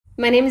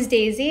My name is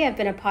Daisy. I've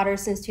been a potter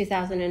since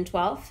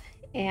 2012,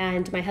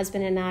 and my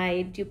husband and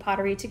I do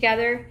pottery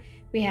together.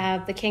 We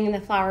have the King and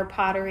the Flower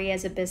Pottery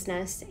as a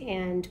business,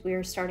 and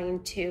we're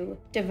starting to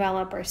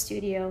develop our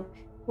studio,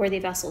 Worthy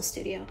Vessels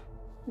Studio.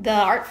 The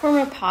art form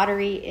of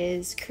pottery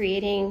is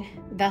creating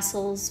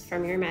vessels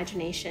from your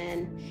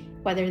imagination,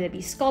 whether they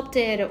be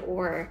sculpted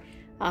or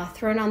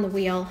thrown on the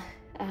wheel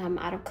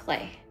out of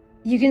clay.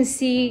 You can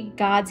see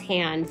God's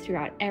hand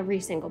throughout every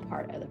single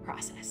part of the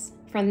process,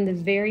 from the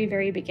very,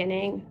 very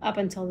beginning up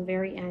until the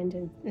very end,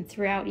 and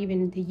throughout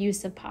even the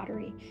use of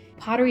pottery.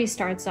 Pottery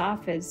starts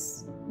off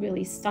as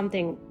really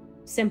something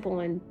simple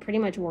and pretty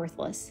much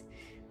worthless.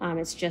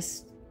 It's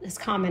just as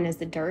common as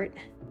the dirt.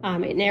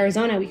 In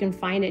Arizona, we can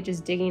find it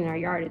just digging in our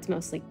yard. It's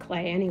mostly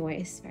clay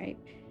anyways, right?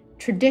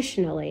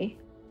 Traditionally,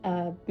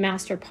 a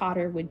master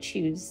potter would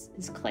choose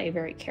his clay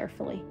very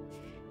carefully,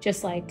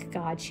 just like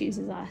God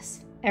chooses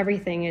us.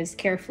 Everything is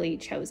carefully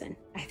chosen.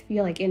 I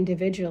feel like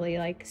individually,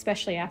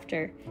 especially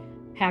after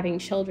having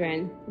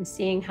children and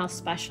seeing how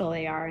special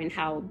they are and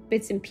how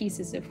bits and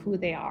pieces of who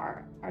they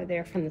are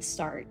there from the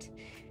start,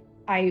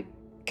 I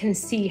can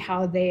see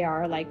how they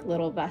are like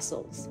little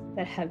vessels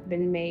that have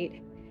been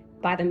made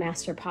by the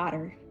master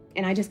potter.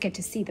 And I just get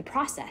to see the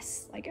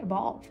process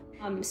evolve.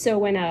 So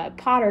when a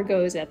potter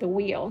goes at the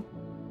wheel,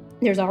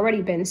 there's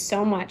already been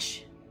so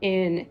much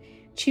in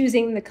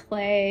choosing the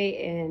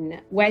clay,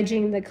 in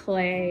wedging the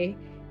clay,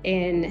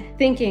 in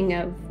thinking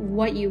of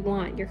what you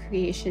want your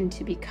creation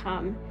to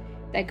become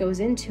that goes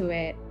into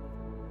it.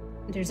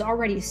 There's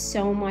already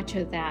so much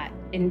of that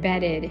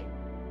embedded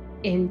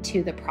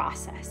into the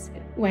process.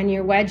 When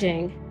you're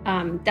wedging,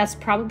 that's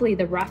probably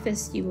the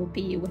roughest you will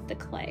be with the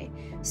clay.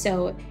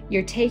 So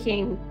you're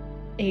taking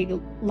a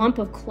lump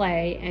of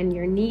clay and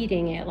you're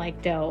kneading it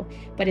like dough,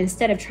 but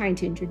instead of trying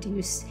to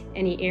introduce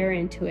any air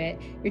into it,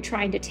 you're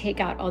trying to take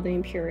out all the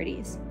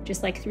impurities.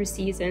 Just like through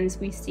seasons,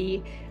 we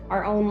see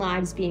our own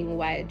lives being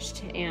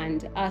wedged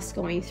and us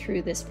going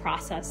through this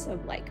process of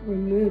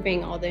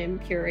removing all the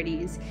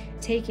impurities,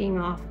 taking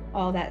off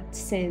all that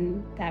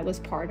sin that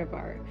was part of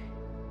our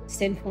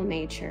sinful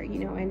nature,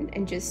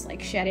 and just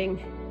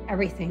shedding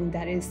everything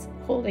that is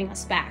holding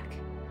us back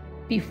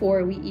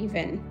before we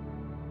even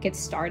get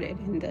started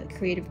in the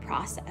creative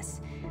process.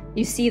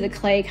 You see the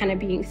clay kind of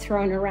being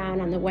thrown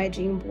around on the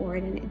wedging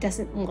board, and it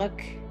doesn't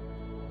look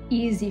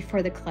easy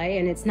for the clay,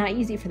 and it's not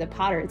easy for the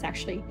potter. It's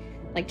actually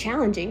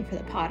challenging for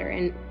the potter.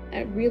 And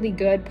a really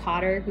good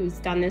potter who's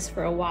done this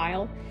for a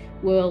while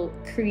will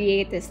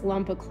create this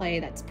lump of clay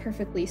that's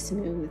perfectly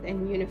smooth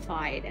and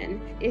unified and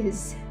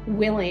is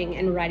willing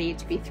and ready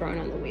to be thrown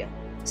on the wheel.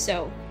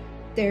 So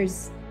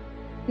there's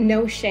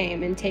no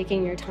shame in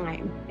taking your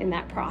time in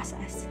that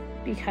process,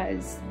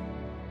 because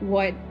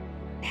what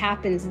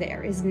happens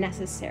there is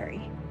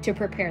necessary to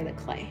prepare the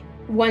clay.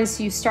 Once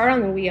you start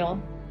on the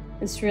wheel,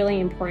 it's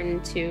really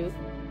important to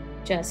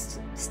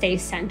just stay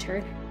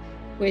centered,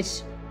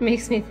 which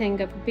makes me think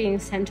of being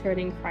centered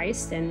in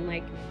Christ.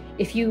 And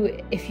if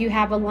you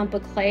have a lump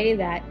of clay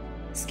that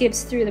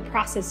skips through the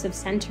process of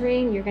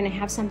centering, you're going to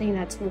have something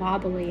that's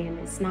wobbly and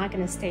it's not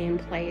going to stay in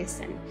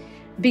place. And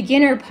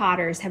beginner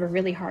potters have a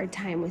really hard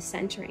time with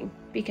centering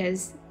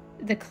because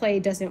the clay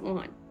doesn't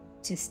want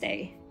to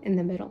stay in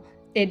the middle.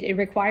 It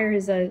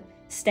requires a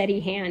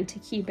steady hand to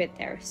keep it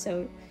there.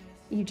 So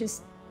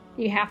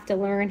you have to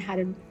learn how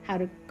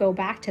to go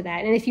back to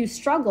that. And if you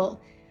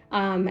struggle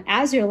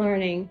as you're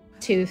learning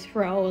to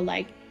throw,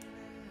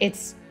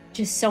 it's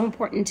just so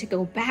important to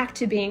go back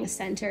to being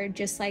centered,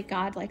 just like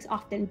God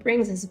often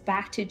brings us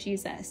back to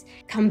Jesus.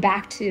 Come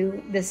back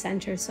to the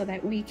center so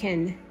that we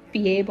can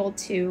be able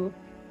to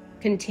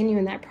continue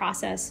in that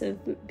process of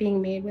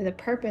being made with a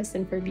purpose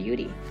and for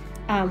beauty.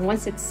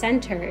 Once it's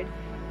centered,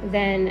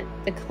 then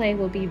the clay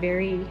will be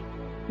very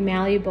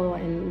malleable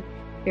and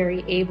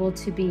very able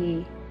to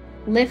be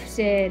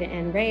lifted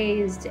and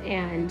raised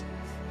and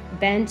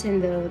bent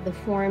in the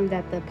form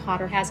that the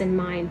potter has in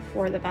mind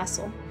for the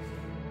vessel.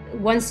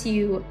 Once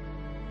you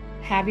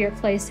have your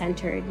clay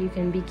centered, you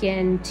can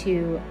begin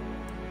to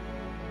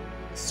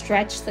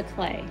stretch the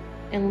clay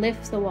and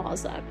lift the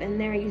walls up. And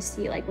there you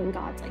see when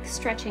God's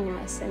stretching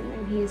us and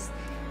when he's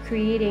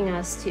creating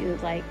us to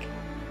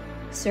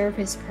serve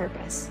his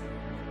purpose.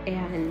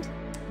 And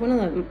one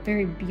of the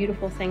very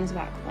beautiful things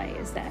about clay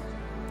is that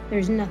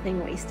there's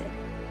nothing wasted.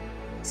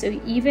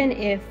 So even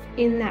if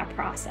in that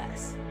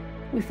process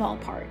we fall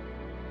apart,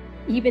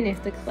 even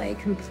if the clay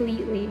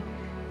completely,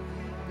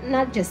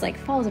 not just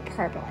falls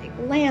apart,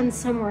 but lands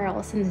somewhere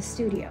else in the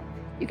studio,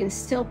 you can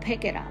still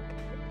pick it up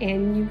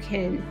and you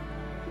can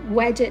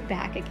wedge it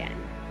back again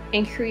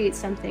and create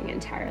something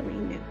entirely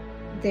new.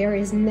 There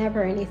is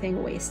never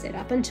anything wasted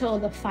up until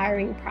the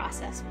firing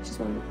process,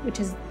 which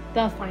is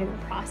the final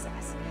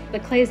process. The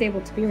clay is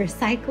able to be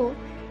recycled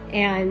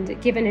and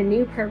given a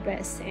new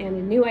purpose and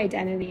a new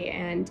identity.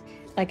 And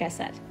like I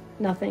said,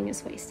 nothing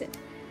is wasted.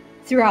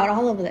 Throughout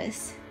all of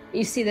this,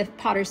 you see the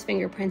potter's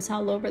fingerprints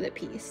all over the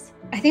piece.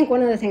 I think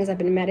one of the things I've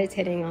been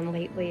meditating on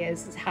lately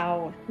is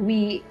how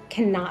we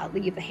cannot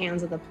leave the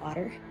hands of the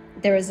potter.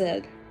 There was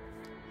a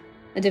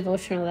a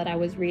devotional that I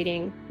was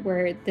reading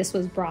where this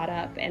was brought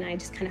up, and I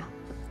just kind of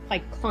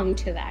like clung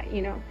to that,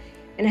 you know.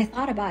 And I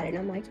thought about it, and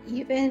I'm like,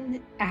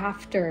 even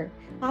after,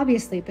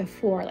 obviously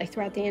before, like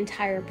throughout the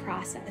entire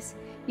process,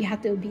 you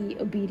have to be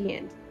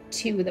obedient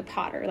to the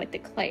potter. Like the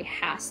clay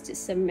has to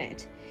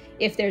submit.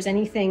 If there's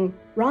anything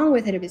wrong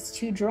with it, if it's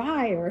too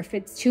dry or if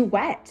it's too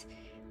wet,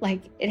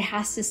 like it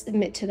has to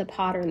submit to the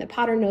potter, and the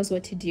potter knows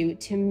what to do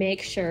to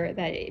make sure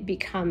that it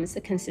becomes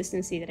the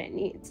consistency that it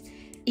needs,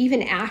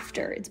 even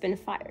after it's been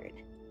fired.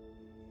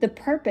 The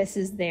purpose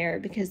is there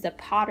because the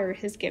potter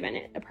has given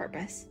it a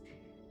purpose.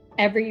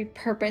 Every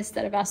purpose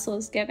that a vessel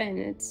is given,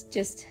 it's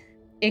just,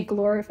 it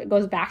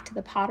goes back to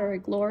the potter.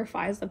 It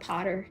glorifies the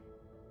potter.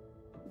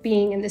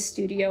 Being in the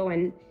studio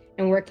and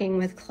working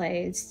with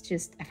clay, it's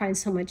just, I find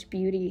so much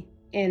beauty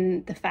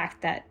in the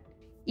fact that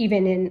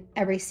even in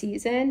every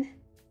season,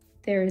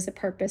 there is a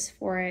purpose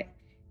for it.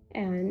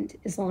 And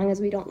as long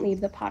as we don't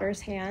leave the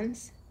potter's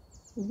hands,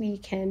 we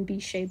can be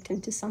shaped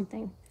into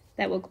something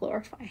that will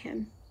glorify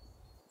him.